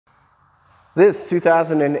This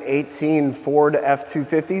 2018 Ford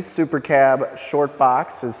F250 Supercab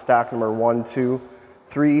Shortbox is stock number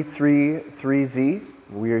 12333Z.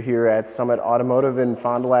 We are here at Summit Automotive in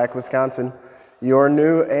Fond du Lac, Wisconsin, your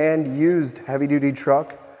new and used heavy-duty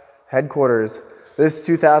truck headquarters. This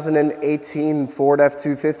 2018 Ford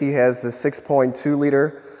F250 has the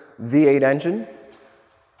 6.2-liter V8 engine.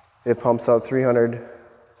 It pumps out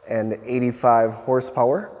 385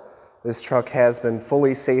 horsepower. This truck has been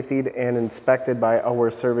fully safetied and inspected by our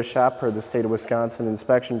service shop per the state of Wisconsin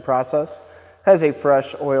inspection process. Has a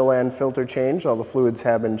fresh oil and filter change. All the fluids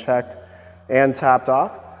have been checked and topped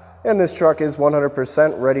off. And this truck is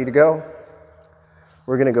 100% ready to go.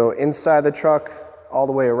 We're going to go inside the truck, all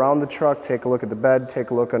the way around the truck, take a look at the bed, take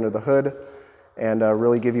a look under the hood, and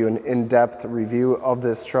really give you an in-depth review of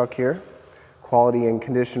this truck here. Quality and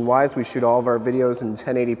condition wise, we shoot all of our videos in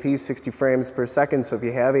 1080p, 60 frames per second, so if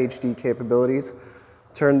you have HD capabilities,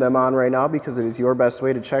 turn them on right now because it is your best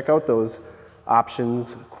way to check out those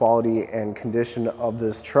options, quality, and condition of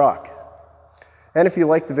this truck. And if you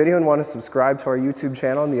like the video and want to subscribe to our YouTube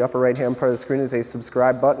channel, in the upper right hand part of the screen is a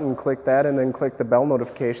subscribe button. Click that and then click the bell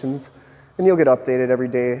notifications, and you'll get updated every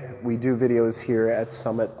day we do videos here at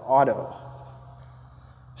Summit Auto.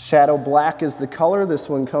 Shadow black is the color. This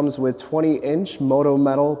one comes with 20-inch Moto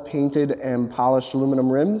metal painted and polished aluminum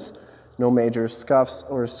rims. No major scuffs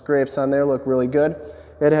or scrapes on there, look really good.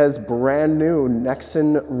 It has brand new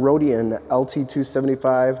Nexen Rhodian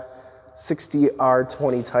LT275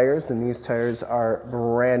 60R20 tires, and these tires are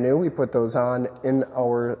brand new. We put those on in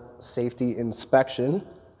our safety inspection.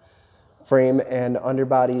 Frame and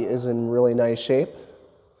underbody is in really nice shape.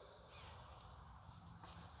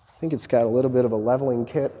 I think it's got a little bit of a leveling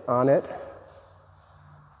kit on it.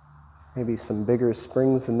 Maybe some bigger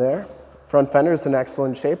springs in there. Front fender is in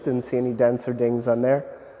excellent shape. Didn't see any dents or dings on there.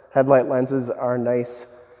 Headlight lenses are nice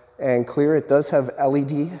and clear. It does have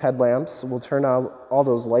LED headlamps. We'll turn all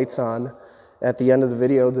those lights on at the end of the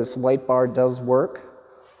video. This light bar does work.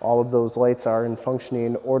 All of those lights are in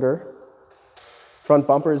functioning order. Front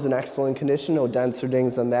bumper is in excellent condition. No dents or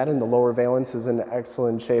dings on that, and the lower valence is in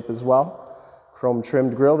excellent shape as well. Chrome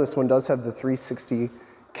trimmed grille. This one does have the 360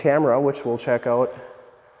 camera, which we'll check out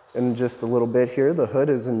in just a little bit here. The hood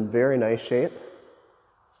is in very nice shape.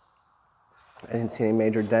 I didn't see any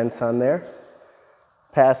major dents on there.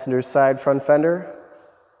 Passenger side front fender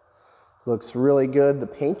looks really good. The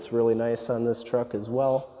paint's really nice on this truck as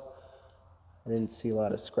well. I didn't see a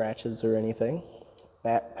lot of scratches or anything.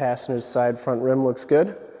 Passenger side front rim looks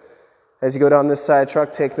good. As you go down this side of the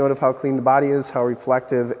truck, take note of how clean the body is, how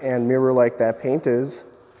reflective and mirror-like that paint is.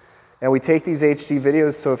 And we take these HD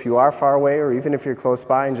videos so if you are far away or even if you're close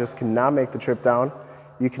by and just cannot make the trip down,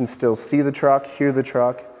 you can still see the truck, hear the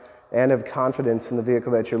truck, and have confidence in the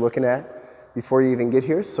vehicle that you're looking at before you even get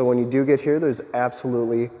here. So when you do get here, there's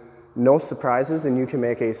absolutely no surprises and you can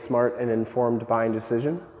make a smart and informed buying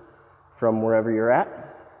decision from wherever you're at.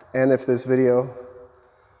 And if this video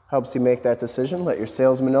helps you make that decision, let your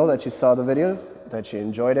salesman know that you saw the video, that you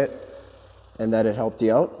enjoyed it, and that it helped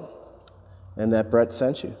you out, and that Brett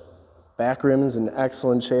sent you. Back rim is in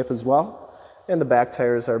excellent shape as well, and the back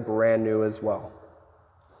tires are brand new as well.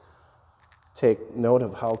 Take note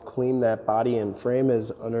of how clean that body and frame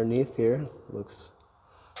is underneath here. Looks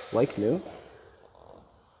like new.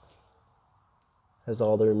 Has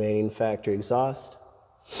all the remaining factory exhaust,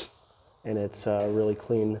 and it's really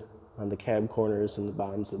clean on the cab corners and the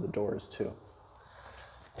bottoms of the doors too.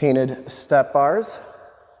 Painted step bars.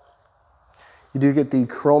 You do get the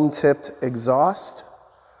chrome tipped exhaust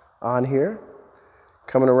on here.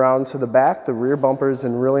 Coming around to the back, the rear bumper is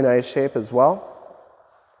in really nice shape as well.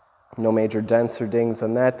 No major dents or dings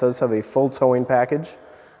on that. Does have a full towing package,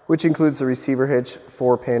 which includes the receiver hitch,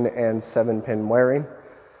 4-pin and 7-pin wiring.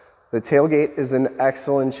 The tailgate is in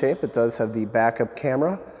excellent shape. It does have the backup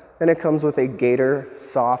camera, and it comes with a Gator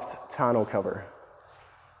soft tonneau cover.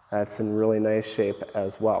 That's in really nice shape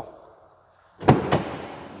as well.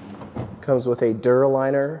 Comes with a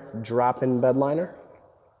Duraliner drop-in bed liner,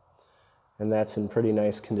 and that's in pretty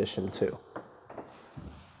nice condition too.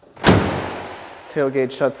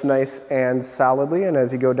 Tailgate shuts nice and solidly, and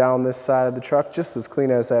as you go down this side of the truck, just as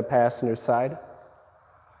clean as that passenger side.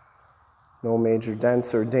 No major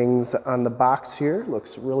dents or dings on the box here.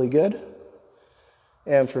 Looks really good.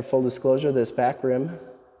 And for full disclosure, this back rim,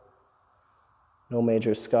 no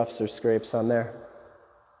major scuffs or scrapes on there.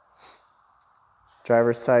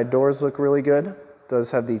 Driver's side doors look really good. Does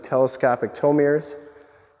have the telescopic tow mirrors.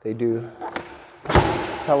 They do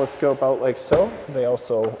telescope out like so. They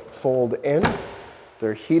also fold in.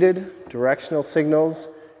 They're heated, directional signals.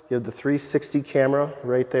 You have the 360 camera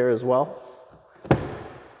right there as well.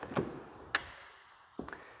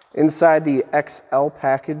 Inside, the XL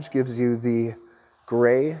package gives you the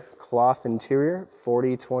gray cloth interior,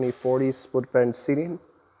 40-20-40 split bench seating.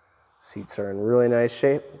 Seats are in really nice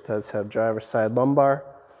shape. It does have driver's side lumbar,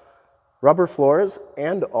 rubber floors,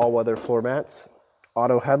 and all-weather floor mats,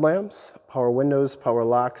 auto headlamps, power windows, power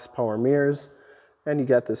locks, power mirrors, and you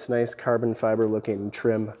got this nice carbon fiber looking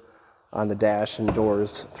trim on the dash and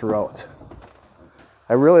doors throughout.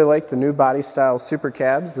 I really like the new body style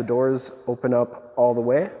Supercabs. The doors open up all the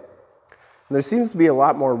way. And there seems to be a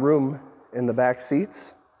lot more room in the back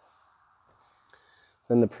seats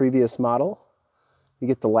than the previous model. You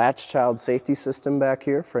get the Latch child safety system back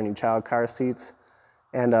here for any child car seats,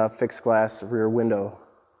 and a fixed glass rear window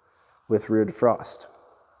with rear defrost.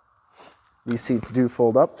 These seats do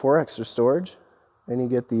fold up for extra storage, and you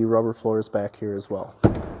get the rubber floors back here as well.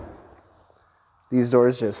 These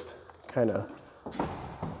doors just kind of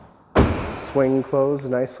swing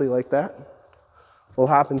closed nicely like that. We'll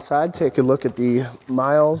hop inside, take a look at the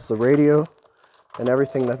miles, the radio, and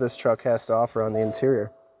everything that this truck has to offer on the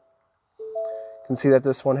interior. You can see that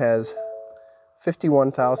this one has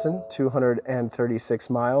 51,236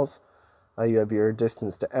 miles. You have your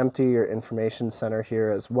distance to empty, your information center here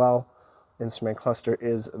as well. Instrument cluster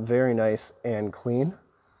is very nice and clean.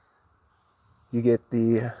 You get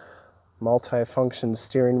the multi-function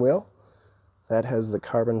steering wheel. That has the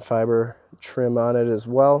carbon fiber trim on it as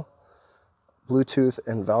well. Bluetooth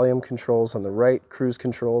and volume controls on the right, cruise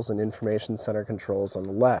controls and information center controls on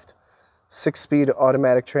the left. 6-speed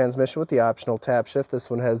automatic transmission with the optional tap shift. This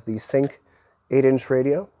one has the Sync 8-inch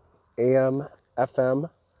radio, AM, FM,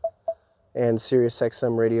 and Sirius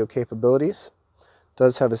XM radio capabilities.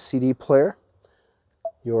 Does have a CD player.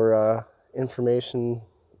 Your information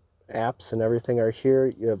apps and everything are here.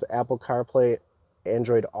 You have Apple CarPlay,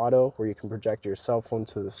 Android Auto, where you can project your cell phone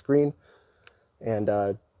to the screen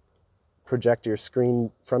and project your screen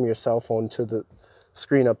from your cell phone to the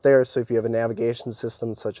screen up there. So if you have a navigation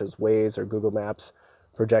system such as Waze or Google Maps,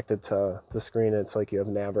 project it to the screen, it's like you have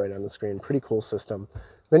nav right on the screen. Pretty cool system.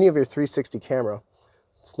 Then you have your 360 camera.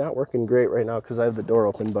 It's not working great right now because I have the door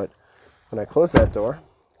open, but when I close that door,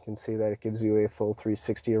 you can see that it gives you a full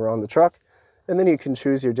 360 around the truck. And then you can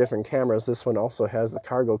choose your different cameras. This one also has the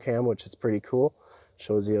cargo cam, which is pretty cool.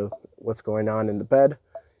 Shows you what's going on in the bed.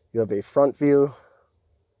 You have a front view.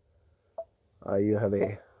 You have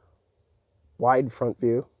a wide front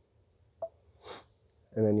view.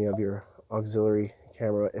 And then you have your auxiliary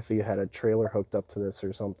camera if you had a trailer hooked up to this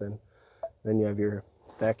or something. Then you have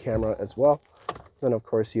that camera as well. Then of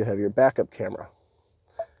course you have your backup camera.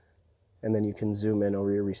 And then you can zoom in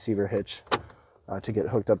over your receiver hitch to get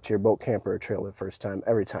hooked up to your boat, camper, or trailer the first time,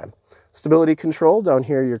 every time. Stability control, down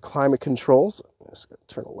here your climate controls. I'm just gonna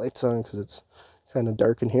turn the lights on because it's kind of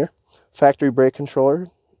dark in here. Factory brake controller,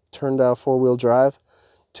 turned down 4-wheel drive,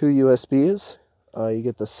 2 USBs. You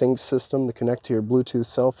get the sync system to connect to your Bluetooth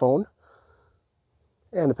cell phone.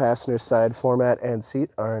 And the passenger side floor mat and seat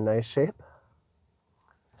are in nice shape.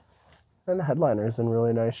 And the headliner is in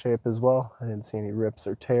really nice shape as well. I didn't see any rips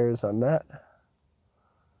or tears on that.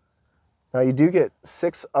 Now you do get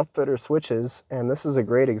 6 upfitter switches, and this is a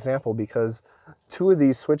great example because 2 of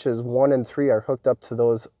these switches, 1 and 3, are hooked up to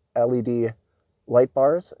those LED light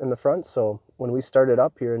bars in the front. So when we start it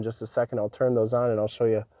up here in just a second, I'll turn those on and I'll show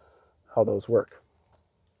you how those work.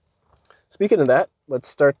 Speaking of that, let's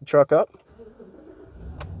start the truck up.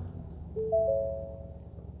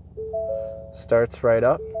 Starts right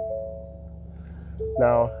up.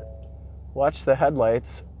 Now, watch the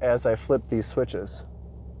headlights as I flip these switches.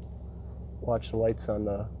 Watch the lights on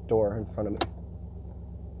the door in front of me.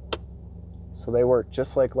 So they work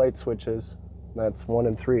just like light switches. That's 1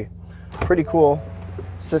 and 3. Pretty cool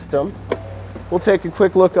system. We'll take a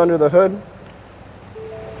quick look under the hood.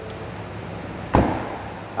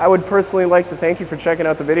 I would personally like to thank you for checking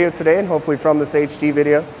out the video today, and hopefully from this HD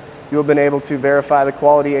video, you'll have been able to verify the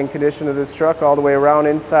quality and condition of this truck all the way around,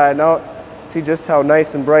 inside and out. See just how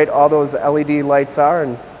nice and bright all those LED lights are,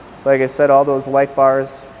 and like I said, all those light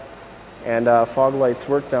bars and fog lights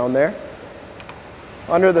work down there.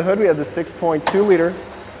 Under the hood, we have the 6.2 liter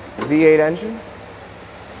V8 engine.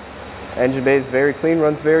 Engine bay is very clean,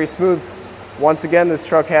 runs very smooth. Once again, this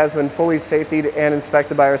truck has been fully safetied and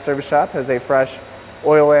inspected by our service shop, has a fresh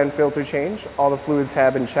oil and filter change. All the fluids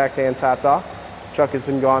have been checked and topped off. Truck has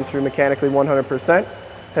been gone through mechanically 100%,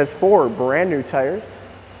 has 4 brand new tires,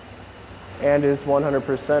 and is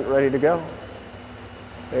 100% ready to go.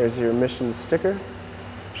 There's your emissions sticker.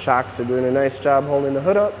 Shocks are doing a nice job holding the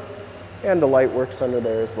hood up, and the light works under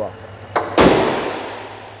there as well.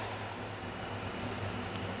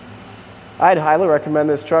 I'd highly recommend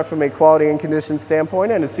this truck from a quality and condition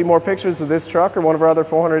standpoint, and to see more pictures of this truck or one of our other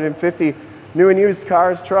 450 new and used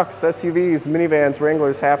cars, trucks, SUVs, minivans,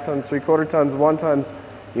 Wranglers, half tons, 3/4 tons, 1 tons,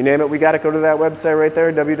 you name it, we got it. Go to that website right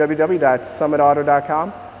there,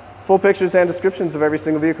 www.summitauto.com. Full pictures and descriptions of every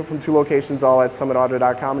single vehicle from 2 locations, all at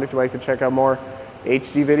summitauto.com. And if you'd like to check out more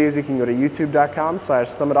HD videos, you can go to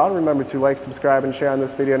youtube.com/summitauto. Remember to like, subscribe, and share on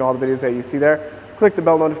this video and all the videos that you see there. Click the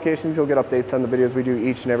bell notifications. You'll get updates on the videos we do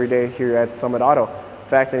each and every day here at Summit Auto. In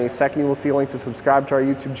fact, in a second, you will see a link to subscribe to our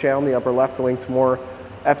YouTube channel in the upper left, a link to more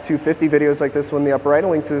F250 videos like this one in the upper right, a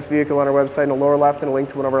link to this vehicle on our website in the lower left, and a link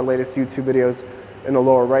to one of our latest YouTube videos in the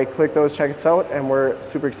lower right. Click those, check us out, and we're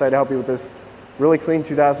super excited to help you with this really clean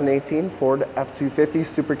 2018 Ford F250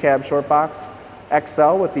 Supercab Shortbox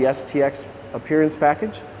XL with the STX appearance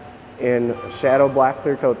package in Shadow Black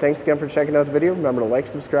Clear Coat. Thanks again for checking out the video. Remember to like,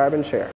 subscribe, and share.